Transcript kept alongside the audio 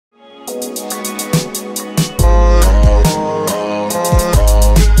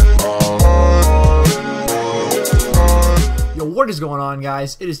What is going on,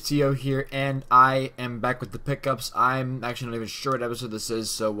 guys? It is Teeohh here, and I am back with the pickups. I'm actually not even sure what episode this is,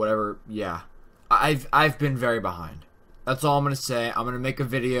 so whatever. Yeah, I've been very behind. That's all I'm gonna say. I'm gonna make a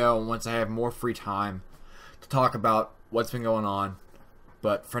video once I have more free time to talk about what's been going on.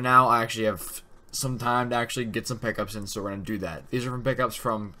 But for now, I actually have some time to actually get some pickups in, so we're gonna do that. These are from pickups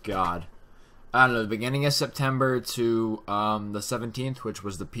from I don't know, the beginning of September to the 17th, which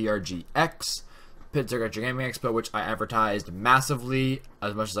was the PRGX. Pittsburgh Gaming Expo, which I advertised massively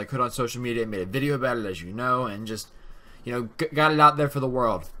as much as I could on social media, made a video about it, as you know, and just, you know, got it out there for the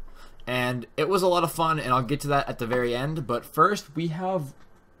world. And it was a lot of fun, and I'll get to that at the very end. But first, we have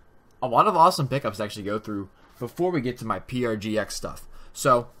a lot of awesome pickups to actually go through before we get to my PRGX stuff.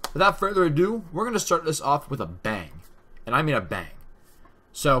 So, without further ado, we're going to start this off with a bang. And I mean a bang.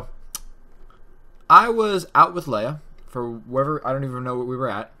 So, I was out with Leia for wherever, I don't even know what we were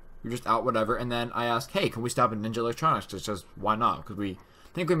at. We were just out, whatever, and then I asked, hey, can we stop at Ninja Electronics? Just why not? Because we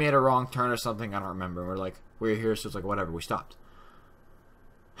think we made a wrong turn or something, I don't remember. We're like, we're here, so it's like, whatever, we stopped.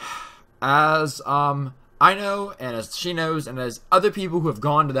 As, I know, and as she knows, and as other people who have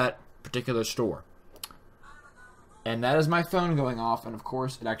gone to that particular store. And that is my phone going off, and of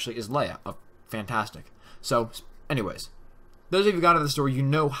course, it actually is Leia. Oh, fantastic. So, anyways, those of you who got to the store, you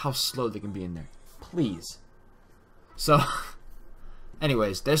know how slow they can be in there. Please. So...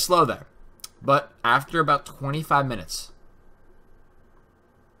 anyways, they're slow there. But after about 25 minutes,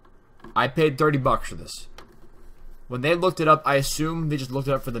 I paid $30 for this. When they looked it up, I assume they just looked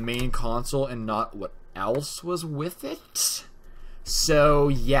it up for the main console and not what else was with it. So,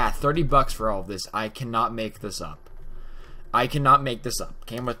 yeah, $30 for all of this. I cannot make this up. I cannot make this up.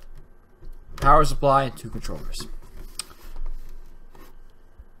 Came with power supply and 2 controllers.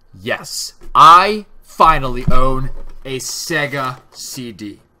 Yes, I finally own a Sega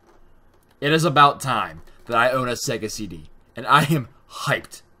CD. It is about time that I own a Sega CD. And I am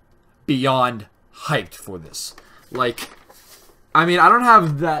hyped. Beyond hyped for this. Like, I mean, I don't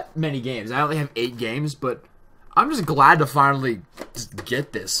have that many games. I only have 8 games, but I'm just glad to finally just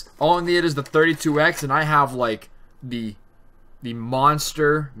get this. All I need is the 32X, and I have, like, the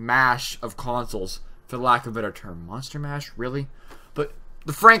monster mash of consoles, for lack of a better term. Monster mash? Really? But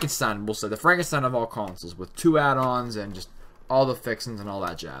the Frankenstein, we'll say. The Frankenstein of all consoles, with 2 add-ons and just all the fixings and all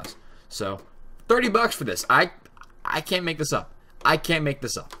that jazz. So, $30 for this. I can't make this up. I can't make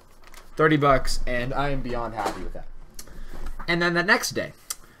this up. $30, and I am beyond happy with that. And then the next day,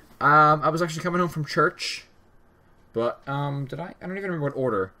 I was actually coming home from church. But, did I? I don't even remember what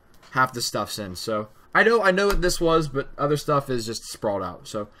order half the stuff's in. So, I know what this was, but other stuff is just sprawled out.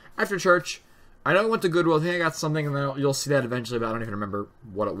 So, after church, I know I went to Goodwill. I think I got something, and then you'll see that eventually, but I don't even remember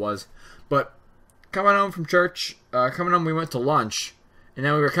what it was. But coming home from church, we went to lunch, and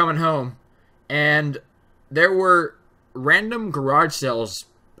then we were coming home, and there were random garage sales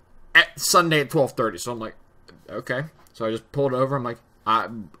at Sunday at 12:30. So I'm like, okay. So I just pulled over. I'm like,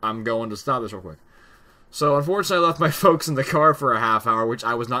 I'm going to stop this real quick. So unfortunately, I left my folks in the car for a half hour, which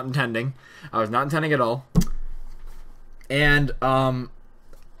I was not intending. I was not intending at all. And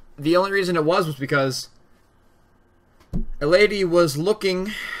the only reason it was because a lady was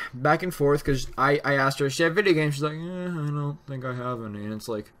looking back and forth, because I asked her if she had video games. She's like, I don't think I have any. And it's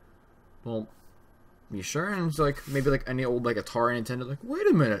like, well, you sure? And it's like, maybe like any old like Atari, Nintendo. Like, wait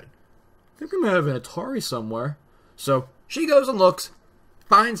a minute, I think we might have an Atari somewhere. So she goes and looks,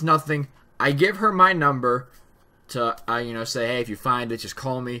 finds nothing. I give her my number to, you know, say, hey, if you find it, just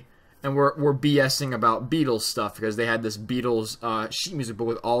call me. And we're BSing about Beatles stuff, because they had this Beatles sheet music book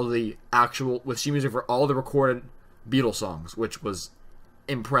with all the sheet music for all the recorded Beatles songs, which was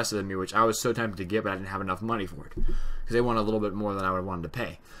impressive to me, which I was so tempted to get, but I didn't have enough money for it, because they wanted a little bit more than I would have wanted to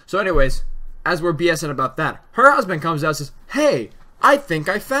pay. So anyways, as we're BSing about that, her husband comes out and says, hey, I think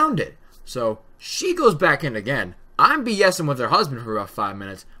I found it. So she goes back in again. I'm BSing with her husband for about 5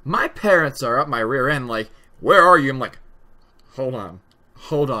 minutes. My parents are up my rear end like, where are you? I'm like, hold on.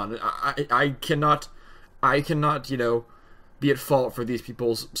 I cannot, you know, be at fault for these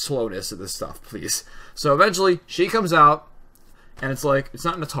people's slowness of this stuff, please. So eventually, she comes out, and it's like, it's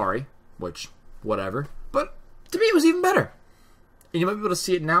not an Atari, which, whatever, but to me, it was even better. And you might be able to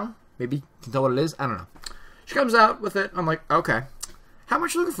see it now. Maybe you can tell what it is. I don't know. She comes out with it. I'm like, okay. How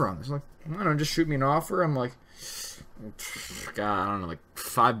much are you looking for on this? Like, I don't know, just shoot me an offer. I'm like, God, I don't know, like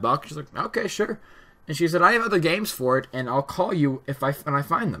 $5. She's like, okay, sure. And she said, I have other games for it, and I'll call you when I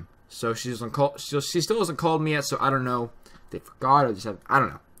find them. So she still hasn't called me yet, so I don't know. They forgot, or just have, I don't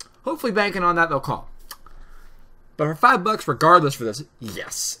know. Hopefully, banking on that, they'll call. But for $5 regardless for this,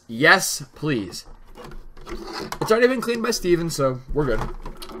 yes. Yes, please. It's already been cleaned by Steven, so we're good.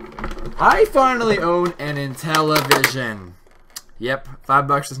 I finally own an Intellivision. Yep, $5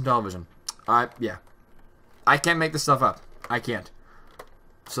 for some television. Yeah. I can't make this stuff up. I can't.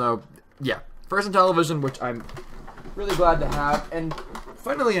 So, yeah. For some television, which I'm really glad to have. And,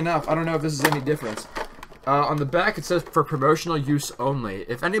 funnily enough, I don't know if this is any difference. On the back, it says for promotional use only.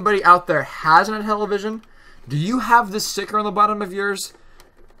 If anybody out there has a television, do you have this sticker on the bottom of yours?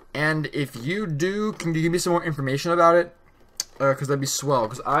 And if you do, can you give me some more information about it? Because that'd be swell.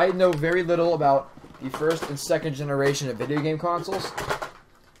 Because I know very little about the first and second generation of video game consoles.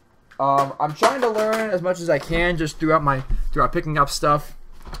 I'm trying to learn as much as I can just throughout picking up stuff.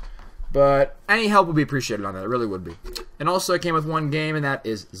 But any help would be appreciated on that. It really would be. And also, it came with one game, and that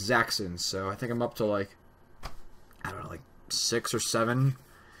is Zaxxon. So I think I'm up to like, I don't know, like 6 or 7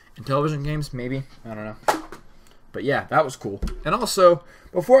 in television games, maybe. I don't know. But yeah, that was cool. And also,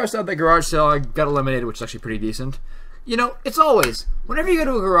 before I started the garage sale, I got eliminated, which is actually pretty decent. You know, it's always, whenever you go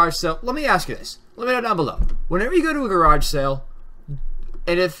to a garage sale, let me ask you this. Let me know down below. Whenever you go to a garage sale,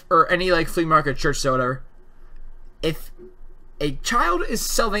 or any like flea market, church sale, whatever, if a child is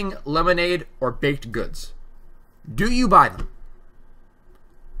selling lemonade or baked goods, do you buy them?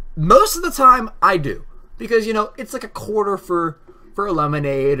 Most of the time, I do. Because, you know, it's like a quarter for a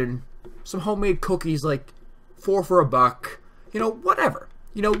lemonade and some homemade cookies, like 4 for $1. You know, whatever.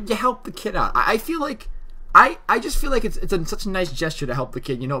 You know, you help the kid out. I feel like, I just feel like it's such a nice gesture to help the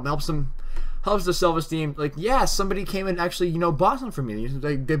kid. You know, it helps the self-esteem. Like, yeah, somebody came and actually, you know, bought something for me.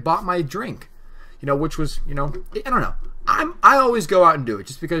 They bought my drink. You know, which was, you know, I don't know. I always go out and do it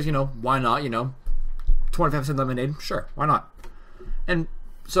just because, you know, why not? You know, 25% lemonade, sure, why not? And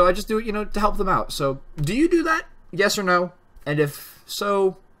so I just do it, you know, to help them out. So, do you do that? Yes or no? And if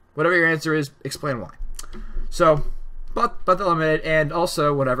so, whatever your answer is, explain why. So, bought the lemonade, and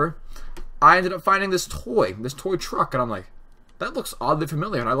also, whatever, I ended up finding this toy truck, and I'm like, that looks oddly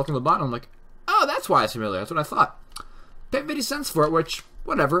familiar. And I look on the bottom, I'm like, oh, that's why it's familiar. That's what I thought. Paid 50 cents for it, which,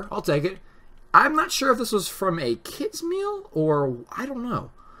 whatever, I'll take it. I'm not sure if this was from a kid's meal, or I don't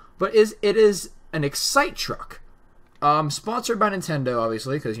know. But it is an Excite truck. Sponsored by Nintendo,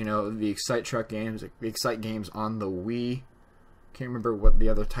 obviously, because, you know, the Excite truck games, the Excite games on the Wii. Can't remember what the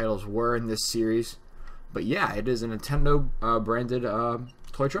other titles were in this series. But yeah, it is a Nintendo branded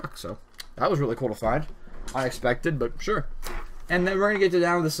toy truck. So that was really cool to find. Unexpected, but sure. And then we're going to get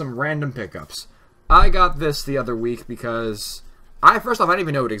down to some random pickups. I got this the other week because first off, I didn't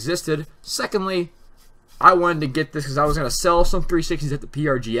even know it existed. Secondly, I wanted to get this because I was going to sell some 360s at the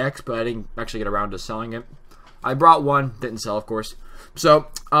PRGX, but I didn't actually get around to selling it. I brought one, didn't sell, of course. So,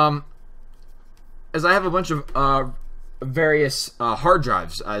 as I have a bunch of various hard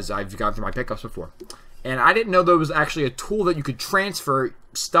drives, as I've gone through my pickups before, and I didn't know there was actually a tool that you could transfer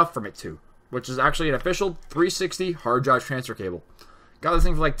stuff from it to, which is actually an official 360 hard drive transfer cable. Got this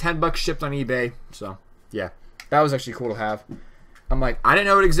thing for like $10 shipped on eBay, so yeah, that was actually cool to have. I'm like, I didn't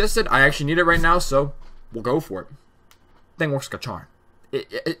know it existed. I actually need it right now, so we'll go for it. Thing works like a charm.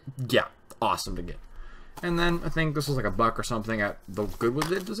 Yeah, awesome to get. And then I think this was like $1 or something at the Goodwill.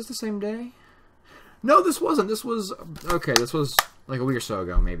 Was this the same day? No, this wasn't. This was okay. This was like a week or so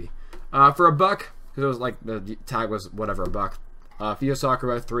ago, maybe. For $1, because it was like the tag was whatever $1. FIFA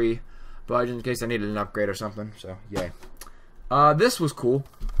Soccer 03, but in case I needed an upgrade or something. So yay. This was cool.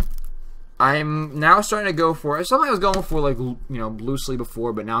 I'm now starting to go for something I was going for like loosely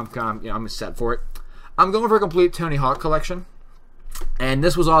before, but now I'm kind of I'm set for it. I'm going for a complete Tony Hawk collection. And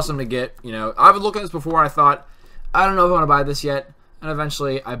this was awesome to get. You know, I was looking at this before and I thought, I don't know if I want to buy this yet. And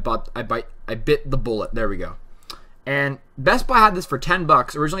eventually I bit the bullet. There we go. And Best Buy had this for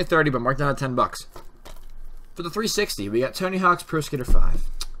 $10. Originally 30, but marked down at $10. For the 360, we got Tony Hawk's Pro Skater 5.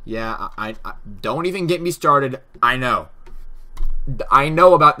 Yeah, I don't even get me started. I know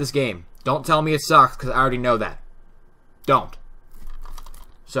about this game. Don't tell me it sucks, because I already know that. Don't.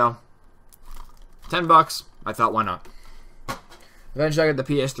 So, $10. I thought, why not? Eventually, I got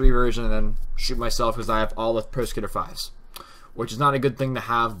the PS3 version and then shoot myself because I have all the Pro Skater 5s. Which is not a good thing to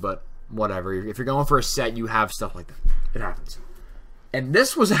have, but whatever. If you're going for a set, you have stuff like that. It happens. And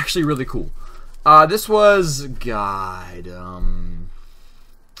this was actually really cool. This was, God,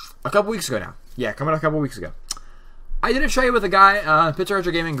 a couple weeks ago now. Yeah, coming up a couple weeks ago. I did a trade with a guy, Pittsburgh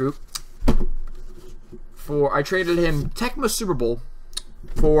Retro Gaming Group. I traded him Tecmo Super Bowl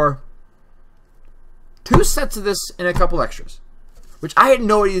for 2 sets of this and a couple extras. Which I had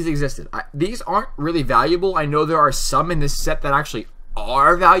no idea these existed. These aren't really valuable. I know there are some in this set that actually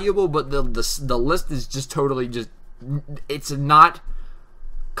are valuable, but the list is just totally just... It's not...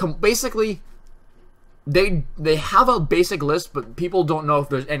 Basically, they have a basic list, but people don't know if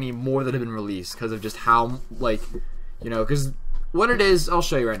there's any more that have been released because of just how, like, you know, because what it is, I'll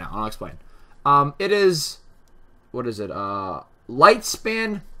show you right now. I'll explain. It is... What is it?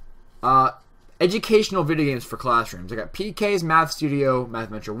 Lightspan educational video games for classrooms. I got PK's Math Studio, Math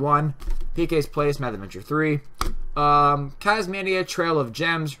Adventure 1, PK's Place, Math Adventure 3, Kazmania Trail of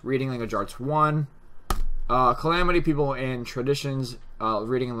Gems, Reading Language Arts 1, Calamity People and Traditions,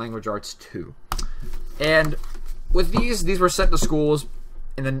 Reading and Language Arts 2. And with these were sent to schools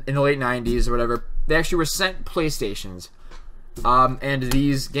in the late 90s or whatever. They actually were sent PlayStations and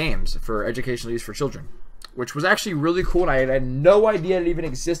these games for educational use for children, which was actually really cool. And I had no idea it even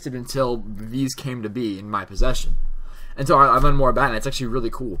existed until these came to be in my possession. Until I learned more about it. It's actually really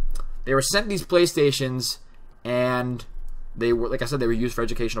cool. They were sent these PlayStations, and they were, like I said, they were used for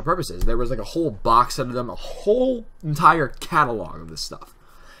educational purposes. There was like a whole box set of them, a whole entire catalog of this stuff.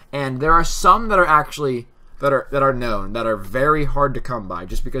 And there are some that are actually that are known, that are very hard to come by,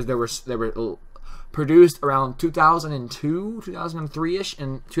 just because they were produced around 2002, 2003-ish.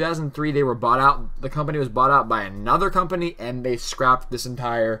 In 2003, they were bought out. The company was bought out by another company, and they scrapped this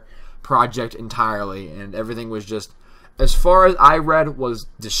entire project entirely, and everything was just, as far as I read, was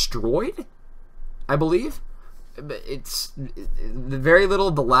destroyed, I believe. It's very little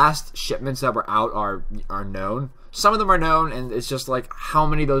of the last shipments that were out are known. Some of them are known, and it's just like how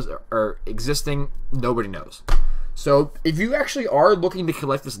many of those are existing, nobody knows. So if you actually are looking to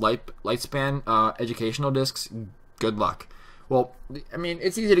collect this Lightspan educational discs, good luck. Well, I mean,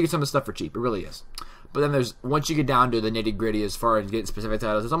 it's easy to get some of the stuff for cheap. It really is. But then there's, once you get down to the nitty gritty as far as getting specific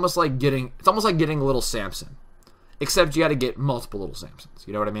titles, it's almost like getting a little Samson, except you got to get multiple little Samsons.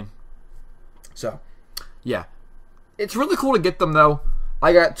 You know what I mean? So, yeah, it's really cool to get them though.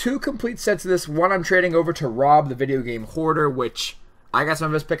 I got 2 complete sets of this. One I'm trading over to Rob, the video game hoarder, which I got some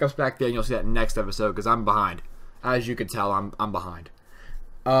of his pickups back there, and you'll see that next episode because I'm behind. As you can tell, I'm behind.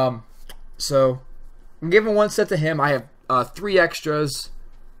 So I'm giving 1 set to him. I have 3 extras.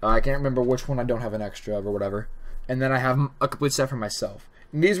 I can't remember which one I don't have an extra of or whatever. And then I have a complete set for myself.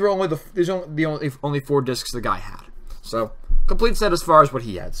 And these were only 4 discs the guy had. So complete set as far as what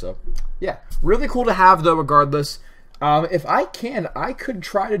he had. So yeah, really cool to have though. Regardless, if I can, I could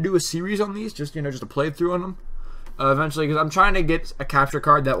try to do a series on these. Just a playthrough on them eventually, because I'm trying to get a capture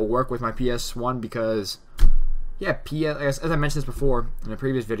card that will work with my PS1 because. Yeah, as I mentioned this before in a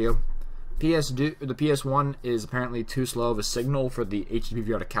previous video, the PS1 is apparently too slow of a signal for the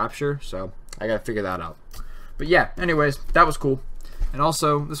HDPVR to capture, so I gotta figure that out. But yeah, anyways, that was cool. And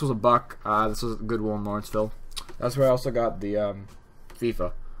also, this was a buck. This was Goodwill in Lawrenceville. That's where I also got the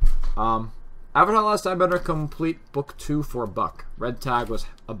FIFA. Avatar Last Airbender Complete Book 2 for $1. Red Tag was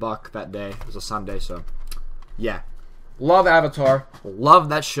 $1 that day. It was a Sunday, so yeah. Love Avatar. Love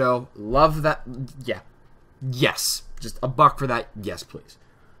that show. Love that. Yeah. Yes, just $1 for that. Yes, please.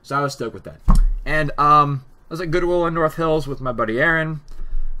 So I was stoked with that. And I was at Goodwill in North Hills with my buddy Aaron.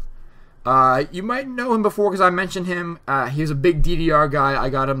 You might know him before because I mentioned him. He was a big DDR guy. I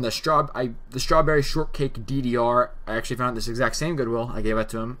got him the strawberry shortcake DDR. I actually found this exact same Goodwill. I gave that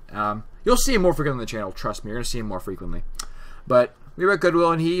to him. You'll see him more frequently on the channel. Trust me, you're gonna see him more frequently. But we were at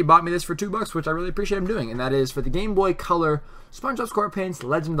Goodwill and he bought me this for $2, which I really appreciate him doing. And that is for the Game Boy Color SpongeBob SquarePants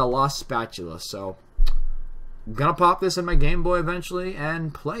Legend of the Lost Spatula. So I'm gonna pop this in my Game Boy eventually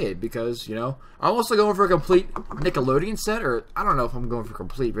and play it because, I'm also going for a complete Nickelodeon set, or I don't know if I'm going for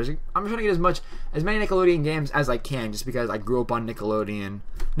complete. I'm trying to get as many Nickelodeon games as I can, just because I grew up on Nickelodeon.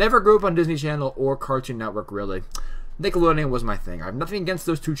 Never grew up on Disney Channel or Cartoon Network, really. Nickelodeon was my thing. I have nothing against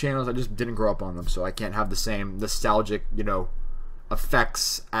those 2 channels. I just didn't grow up on them, so I can't have the same nostalgic,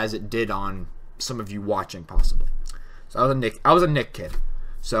 effects as it did on some of you watching, possibly. So I was a Nick kid.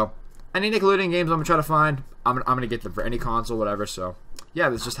 So any Nickelodeon games I'm gonna try to find, I'm gonna get them for any console, whatever. So yeah,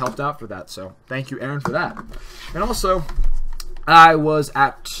 this just helped out for that. So thank you, Aaron, for that. And also, I was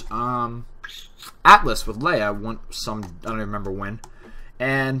at Atlas with Leia. I don't even remember when.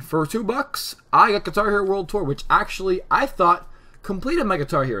 And for $2, I got Guitar Hero World Tour, which actually I thought completed my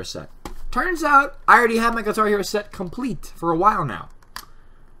Guitar Hero set. Turns out I already had my Guitar Hero set complete for a while now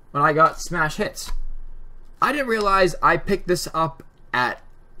when I got Smash Hits. I didn't realize I picked this up at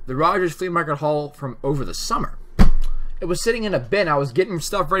the Rogers Flea Market Hall from over the summer. It was sitting in a bin. I was getting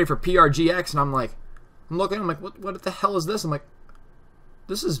stuff ready for PRGX, and I'm looking, I'm like, what the hell is this? I'm like,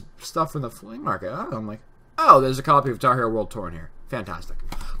 this is stuff from the flea market. Oh, I'm like, oh, there's a copy of Guitar Hero World Tour in here. Fantastic.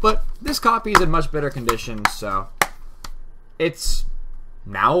 But this copy is in much better condition, so it's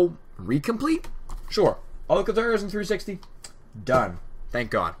now recomplete. Sure. All the Guitar Heroes in 360, done.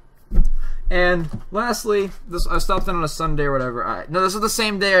 Thank God. And lastly, I stopped in on a Sunday or whatever. No, this is the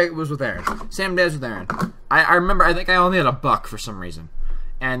same day I was with Aaron. Same day as with Aaron. I remember, I think I only had $1 for some reason.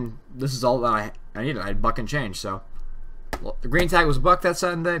 And this is all that I needed. I had $1 and change. So the green tag was $1 that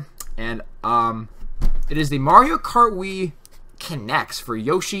Sunday. And it is the Mario Kart Wii connects for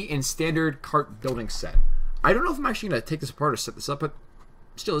Yoshi in standard cart building set. I don't know if I'm actually going to take this apart or set this up, but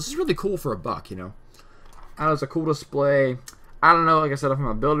still, this is really cool for $1, you know. I know it's a cool display. I don't know, like I said, if I'm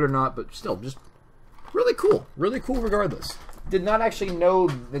going to build it or not, but still, just really cool. Really cool regardless. Did not actually know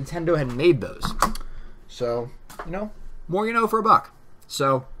Nintendo had made those. So, you know, more you know for $1.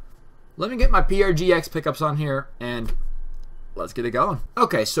 So, let me get my PRGX pickups on here, and let's get it going.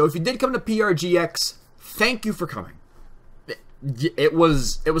 Okay, so if you did come to PRGX, thank you for coming. It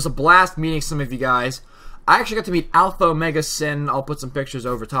was a blast meeting some of you guys. I actually got to meet Alpha Omega Sin. I'll put some pictures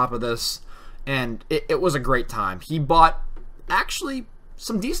over top of this. And it was a great time. He bought, actually,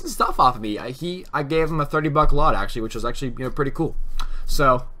 some decent stuff off of me. I gave him a $30 lot, actually, which was actually, you know, pretty cool.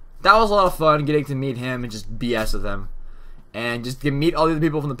 So, that was a lot of fun, getting to meet him and just BS with him. And just to meet all the other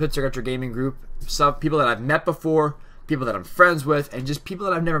people from the Pizza Retro Gaming group. Some people that I've met before, people that I'm friends with, and just people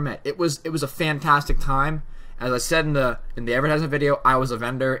that I've never met. It was a fantastic time. As I said in the advertisement video, I was a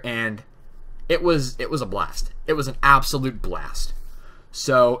vendor, and it was a blast. It was an absolute blast.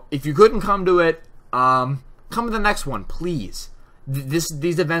 So if you couldn't come to it, come to the next one, please.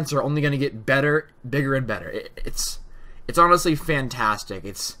 These events are only going to get better, bigger, and better. It's honestly fantastic.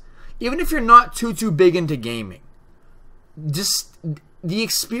 It's even if you're not too big into gaming, just the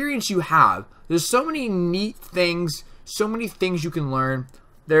experience you have. There's so many neat things, so many things you can learn.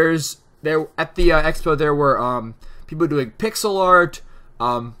 There at the expo there were people doing pixel art,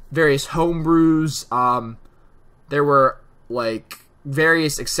 various homebrews. There were like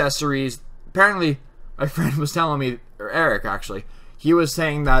various accessories. Apparently, my friend was telling me, or Eric actually, he was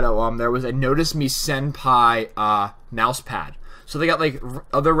saying that there was a Notice Me Senpai mouse pad. So they got like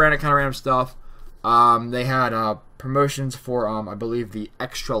other random stuff. They had promotions for I believe the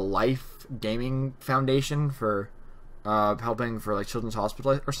Extra Life Gaming Foundation for helping for like Children's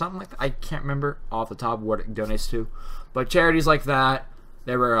Hospital or something like that. I can't remember off the top what it donates to, but charities like that.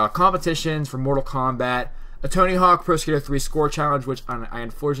 There were competitions for Mortal Kombat, a Tony Hawk Pro Skater 3 score challenge, which I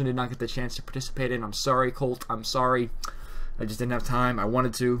unfortunately did not get the chance to participate in. I'm sorry, Colt. I'm sorry. I just didn't have time. I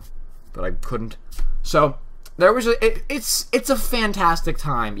wanted to, but I couldn't. So there was it's a fantastic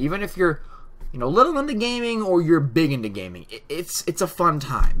time, even if you're little into gaming or you're big into gaming. It's a fun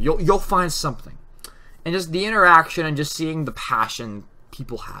time. You'll find something. And just the interaction and just seeing the passion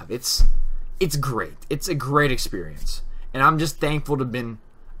people have. It's great. It's a great experience. And I'm just thankful to have been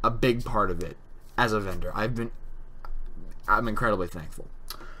a big part of it as a vendor. I'm incredibly thankful.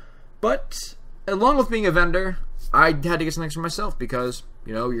 But along with being a vendor, I had to get some things for myself because,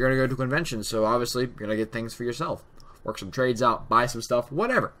 you're going to go to a convention, so obviously you're going to get things for yourself. Work some trades out, buy some stuff,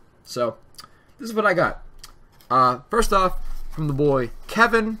 whatever. So, this is what I got. First off, from the boy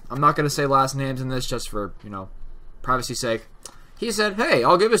Kevin. I'm not going to say last names in this just for, privacy's sake. He said, hey,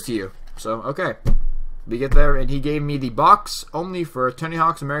 I'll give this to you. So, okay. We get there, and he gave me the box only for Tony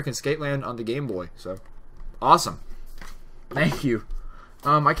Hawk's American Skateland on the Game Boy. So, awesome. Thank you.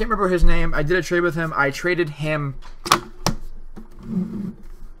 I can't remember his name. I did a trade with him. I traded him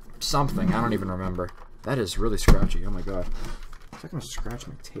something. I don't even remember. That is really scratchy. Oh, my God. Is that going to scratch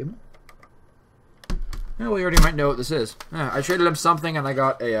my table? Yeah, well, you already might know what this is. Yeah, I traded him something, and I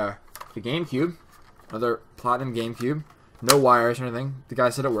got a GameCube. Another Platinum GameCube. No wires or anything. The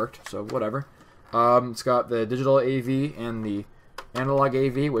guy said it worked, so whatever. It's got the digital AV and the analog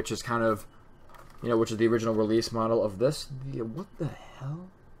AV, which is kind of, which is the original release model of this. What the hell?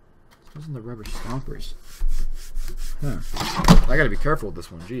 This wasn't the rubber stompers. Huh. I gotta be careful with this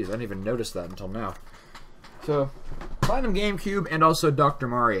one. Jeez, I didn't even notice that until now. So, Platinum GameCube and also Dr.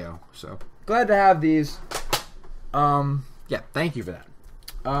 Mario. So, glad to have these. Yeah, thank you for that.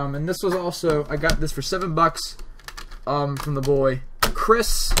 And this was also, I got this for $7 from the boy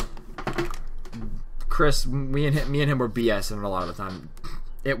Chris. Me and him were BSing a lot of the time.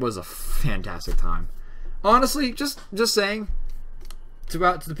 It was a fantastic time. Honestly, just saying to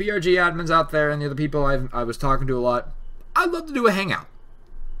the PRG admins out there and the other people I was talking to a lot, I'd love to do a hangout.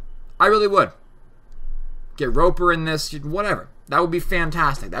 I really would. Get Roper in this, whatever. That would be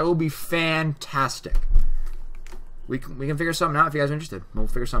fantastic. That would be fantastic. We can figure something out if you guys are interested. We'll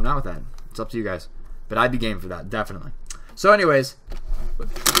figure something out with that. It's up to you guys. But I'd be game for that, definitely. So anyways,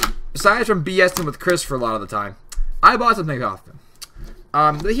 besides from BSing with Chris for a lot of the time, I bought something off him.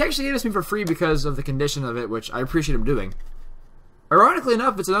 He actually gave this to me for free because of the condition of it, which I appreciate him doing. Ironically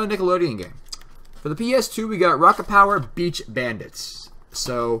enough, it's another Nickelodeon game. For the PS2, we got Rocket Power Beach Bandits.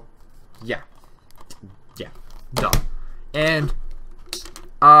 So, yeah. Yeah. Duh. And, this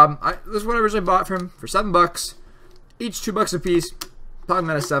is what I originally bought from him for $7. Each $2 a piece. Talking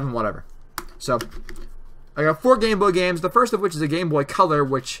about a 7, whatever. So, I got 4 Game Boy games, the first of which is a Game Boy Color,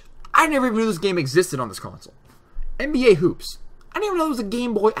 which I never even knew this game existed on this console. NBA Hoops. I didn't even know there was a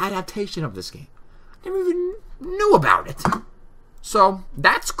Game Boy adaptation of this game. I never even knew about it. So,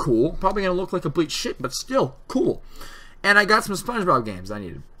 that's cool. Probably going to look like complete shit, but still, cool. And I got some SpongeBob games I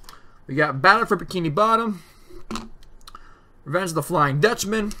needed. We got Battle for Bikini Bottom, Revenge of the Flying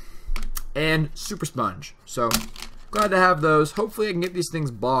Dutchman, and Super Sponge. So, glad to have those. Hopefully I can get these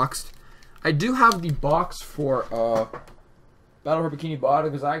things boxed. I do have the box for Battle for Bikini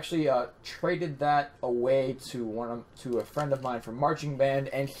Bottom because I actually traded that away to a friend of mine from marching band,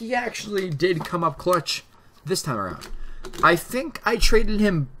 and he actually did come up clutch this time around. I think I traded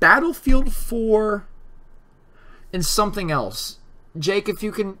him Battlefield 4 and something else. Jake, if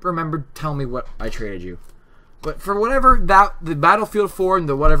you can remember, tell me what I traded you. But for whatever the Battlefield 4 and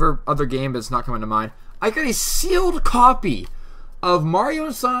the whatever other game that's not coming to mind, I got a sealed copy of Mario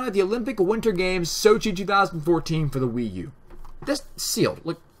and Sonic the Olympic Winter Games Sochi 2014 for the Wii U. Just sealed.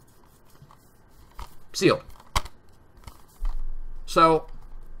 Look. Sealed. So,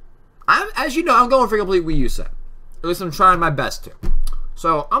 as you know, I'm going for a complete Wii U set. At least I'm trying my best to.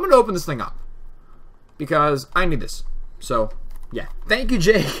 So, I'm going to open this thing up. Because I need this. So, yeah. Thank you,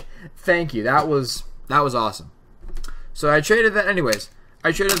 Jake. Thank you. That was awesome. So, I traded that anyways.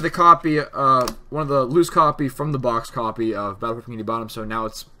 I traded the copy, one of the loose copy from the box copy of Battle for Bikini Bottom. So, now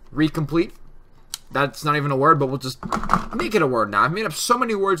it's recomplete. That's not even a word, but we'll just make it a word now. I've made up so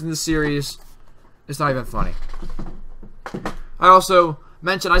many words in this series. It's not even funny. I also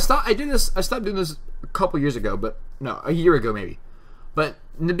mentioned I stopped doing this a couple years ago, but no, a year ago maybe. But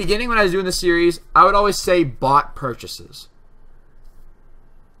in the beginning when I was doing this series, I would always say bought purchases.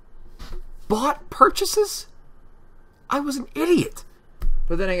 Bought purchases? I was an idiot.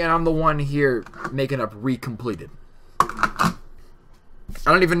 But then again, I'm the one here making up recompleted.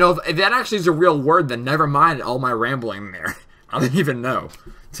 I don't even know if that actually is a real word, then never mind all my rambling there. I don't even know.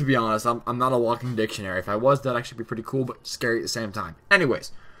 To be honest, I'm not a walking dictionary. If I was, that'd actually be pretty cool, but scary at the same time.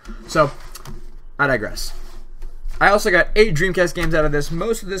 Anyways, so, I digress. I also got 8 Dreamcast games out of this.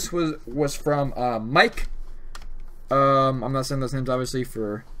 Most of this was from Mike. I'm not saying those names, obviously,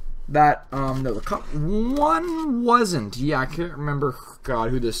 for that. No, one wasn't. Yeah, I can't remember,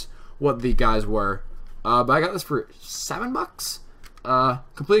 God, what the guys were. But I got this for $7.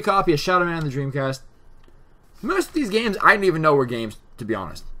 Complete copy of Shadow Man on the Dreamcast. Most of these games, I didn't even know were games, to be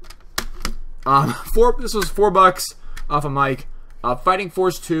honest. This was $4 off of Mike. Fighting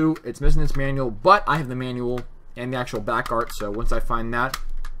Force 2, it's missing its manual, but I have the manual and the actual back art, so once I find that,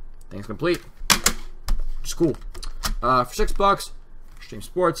 thing's complete. Which is cool. For $6, Extreme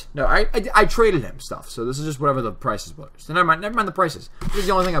Sports. No, I traded him stuff, so this is just whatever the prices were. So never mind the prices. This is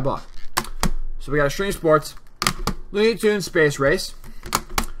the only thing I bought. So we got Extreme Sports, Looney Tunes Space Race,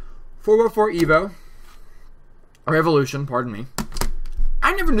 4x4 Evo, or Evolution, pardon me.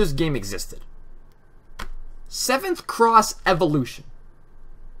 I never knew this game existed. 7th Cross Evolution.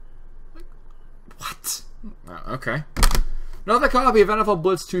 What? Okay. Another copy of NFL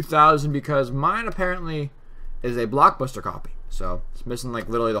Blitz 2000 because mine apparently is a Blockbuster copy. So it's missing like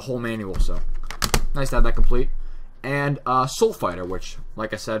literally the whole manual. So nice to have that complete. And Soul Fighter, which,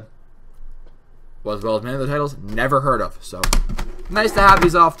 like I said, well, as well as many of the titles, never heard of. So nice to have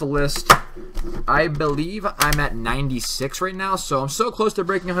these off the list. I believe I'm at 96 right now, so I'm so close to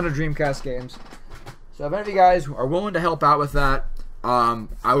breaking 100 Dreamcast games. So if any of you guys are willing to help out with that,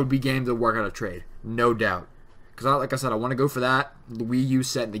 I would be game to work out a trade, no doubt. Because like I said, I want to go for that, the Wii U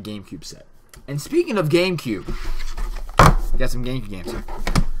set and the GameCube set. And speaking of GameCube, got some GameCube games here.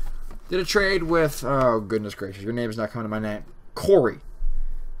 Did a trade with, oh goodness gracious, your name is not coming to my name, Corey.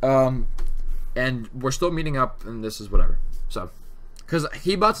 And we're still meeting up, and this is whatever. So, because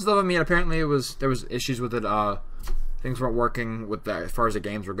he bought some stuff on me, and apparently there was issues with it. Things weren't working with that as far as the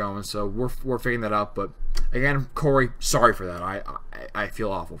games were going. So we're figuring that out. But again, Corey, sorry for that. I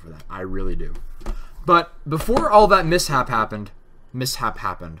feel awful for that. I really do. But before all that mishap happened,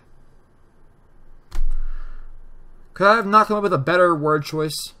 could I have not come up with a better word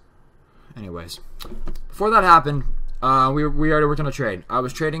choice? Anyways, before that happened, we already worked on a trade. I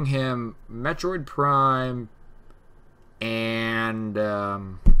was trading him Metroid Prime and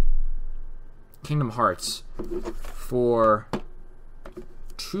Kingdom Hearts for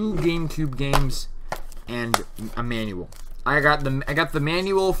 2 GameCube games and a manual. I got the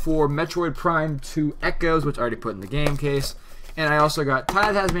manual for Metroid Prime 2 Echoes, which I already put in the game case, and I also got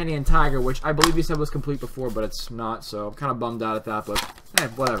Tasmanian Tiger, which I believe he said was complete before, but it's not. So I'm kind of bummed out at that, but hey,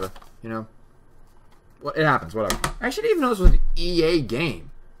 whatever, you know. Well, it happens, whatever. I actually didn't even know this was an EA game.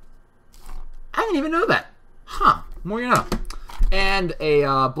 I didn't even know that. Huh. More you know. And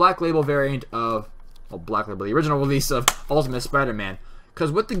a Black Label variant of, well, Black Label, the original release of Ultimate Spider-Man.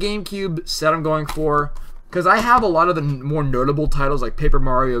 Because with the GameCube set I'm going for, because I have a lot of the more notable titles like Paper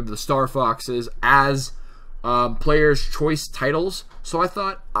Mario, the Star Foxes as Player's Choice titles. So I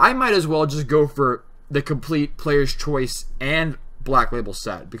thought I might as well just go for the complete Player's Choice and Black Label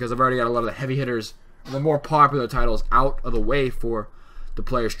set, because I've already got a lot of the heavy hitters, the more popular titles out of the way for the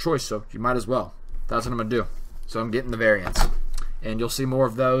Player's Choice. So you might as well. That's what I'm gonna do. So I'm getting the variants, and you'll see more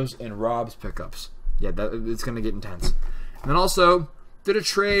of those in Rob's pickups. Yeah, it's gonna get intense. And then also did a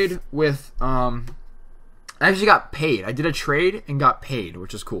trade with I actually got paid. I did a trade and got paid,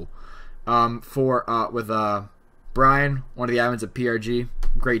 which is cool. With Brian, one of the admins at PRG,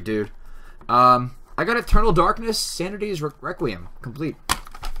 great dude. I got Eternal Darkness, Sanity's Requiem, complete.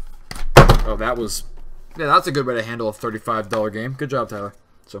 Oh, that's a good way to handle a $35 game. Good job, Tyler.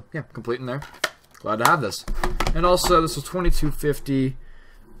 So yeah, complete in there. Glad to have this. And also, this was $22.50.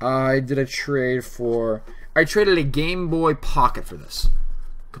 I did a trade for. I traded a Game Boy Pocket for this.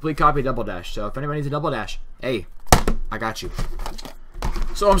 Complete copy Double Dash. So if anybody needs a Double Dash, hey, I got you.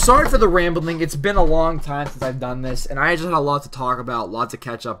 So I'm sorry for the rambling. It's been a long time since I've done this, and I just had a lot to talk about, lots to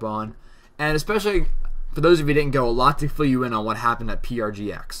catch up on, and especially for those of you who didn't go, a lot to fill you in on what happened at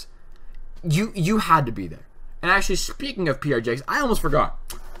PRGX. You had to be there. And actually, speaking of PRGX, I almost forgot.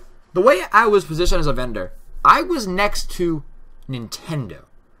 The way I was positioned as a vendor, I was next to Nintendo.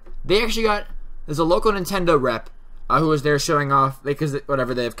 They actually there's a local Nintendo rep who was there showing off, because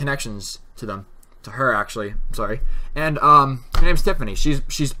whatever, they have connections to them. To her, actually. I'm sorry. And her name's Tiffany.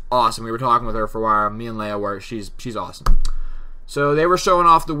 She's awesome. We were talking with her for a while. Me and Leia were. She's awesome. So they were showing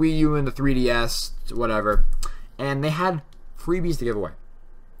off the Wii U and the 3DS, whatever. And they had freebies to give away.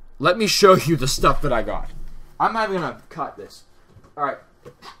 Let me show you the stuff that I got. I'm not even going to cut this. Alright.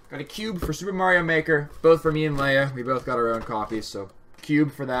 Got a cube for Super Mario Maker. Both for me and Leia. We both got our own copies. So,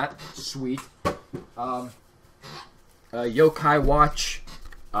 cube for that. Sweet. Yokai Watch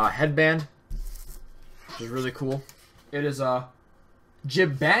headband. Which is really cool. It is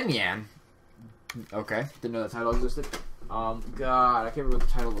Jibanyan. Okay. Didn't know that title existed. God, I can't remember what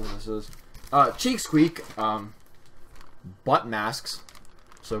the title of this is. Cheek Squeak. Butt masks.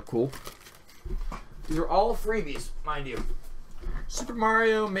 So cool. These are all freebies, mind you. Super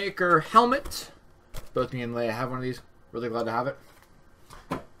Mario Maker helmet. Both me and Leia have one of these. Really glad to have it.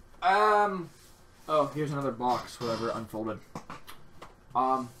 Oh, here's another box, whatever, unfolded.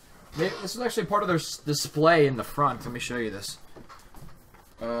 This is actually part of their display in the front. Let me show you this.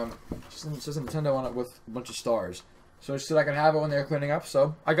 It says Nintendo on it with a bunch of stars. So it said I could have it when they're cleaning up,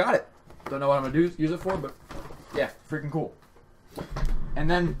 so I got it. Don't know what I'm going to use it for, but yeah, freaking cool. And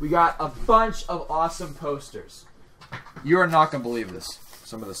then we got a bunch of awesome posters. You are not going to believe this,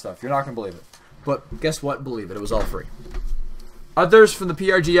 some of this stuff. You're not going to believe it. But guess what? Believe it. It was all free. Others from the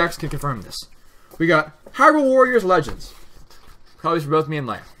PRGX can confirm this. We got Hyrule Warriors Legends. Copies for both me and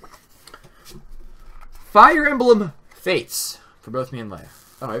Leia. Fire Emblem Fates for both me and Leia.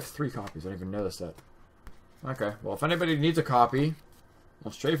 Oh, I have 3 copies. I didn't even notice that. Okay, well, if anybody needs a copy,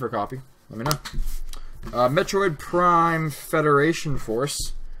 I'll trade for a copy. Let me know. Metroid Prime Federation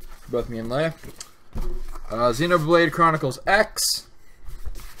Force for both me and Leia. Xenoblade Chronicles X.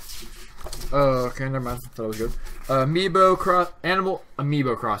 Oh, okay, never mind. I thought it was good. Animal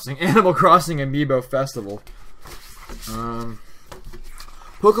Crossing Amiibo Festival.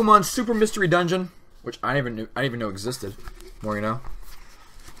 Pokemon Super Mystery Dungeon, which I didn't even know existed. More you know.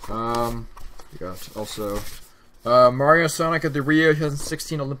 We got also Mario Sonic at the Rio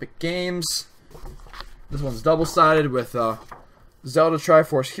 2016 Olympic Games. This one's double-sided with Zelda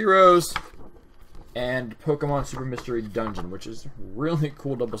Triforce Heroes and Pokemon Super Mystery Dungeon, which is really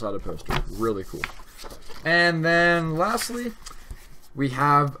cool double-sided poster. Really cool. And then lastly, we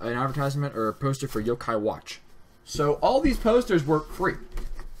have an advertisement or a poster for Yokai Watch. So all these posters were free,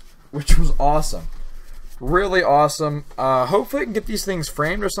 which was awesome. Really awesome. Hopefully I can get these things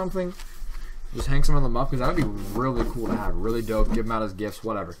framed or something. Just hang some of them up, because that would be really cool to have. Really dope. Give them out as gifts,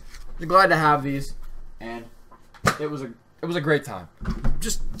 whatever. I'm glad to have these, and it was a great time.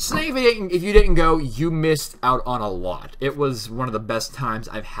 Just say if you didn't go, you missed out on a lot. It was one of the best times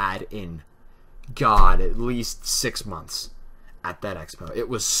I've had in, God, at least 6 months at that expo. It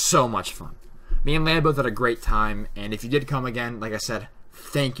was so much fun. Me and Leia both had a great time, and if you did come again, like I said,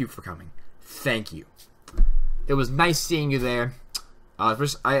 thank you for coming. Thank you. It was nice seeing you there. I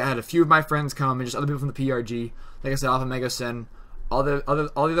had a few of my friends come, and just other people from the PRG. Like I said, Alpha Mega Sin, all the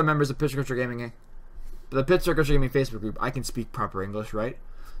other members of Pitcher Culture Gaming, the Pitcher Culture Gaming Facebook group. I can speak proper English, right?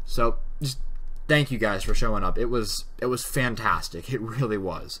 So just thank you guys for showing up. It was fantastic. It really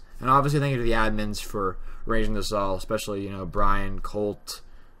was. And obviously, thank you to the admins for arranging this all, especially Brian, Colt,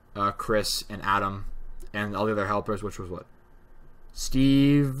 Chris, and Adam, and all the other helpers, which was what?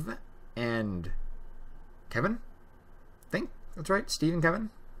 Steve and Kevin? I think that's right. Steve and Kevin.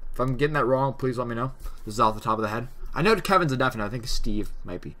 If I'm getting that wrong, please let me know. This is off the top of the head. I know Kevin's a definite. I think Steve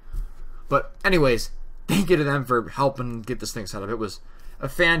might be. But anyways, thank you to them for helping get this thing set up. It was a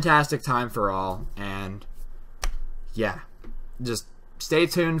fantastic time for all. And yeah, just stay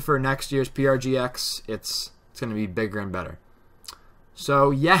tuned for next year's PRGX. It's going to be bigger and better.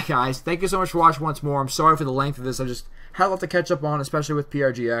 So yeah, guys, thank you so much for watching once more. I'm sorry for the length of this. I just had a lot to catch up on, especially with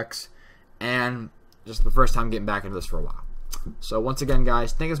PRGX. And just the first time getting back into this for a while. So once again,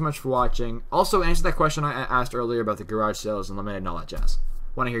 guys, thank you so much for watching. Also, answer that question I asked earlier about the garage sales and limited and all that jazz.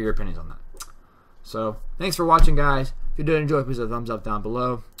 Want to hear your opinions on that. So thanks for watching, guys. If you did enjoy, please hit a thumbs up down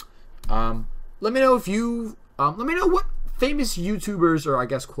below. Let me know if you let me know what famous YouTubers, or I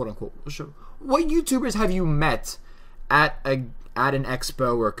guess quote unquote, what YouTubers have you met at an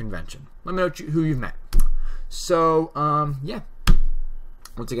expo or a convention? Let me know who you've met. So yeah.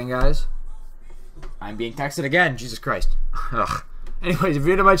 Once again, guys, I'm being texted again. Jesus Christ. Ugh. Anyways, if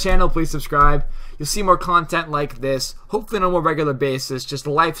you're new to my channel, please subscribe. You'll see more content like this, hopefully on a more regular basis. Just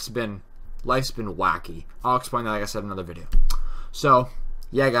life's been wacky. I'll explain that, like I said, in another video. So,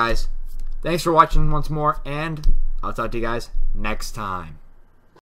 yeah, guys, thanks for watching once more, and I'll talk to you guys next time.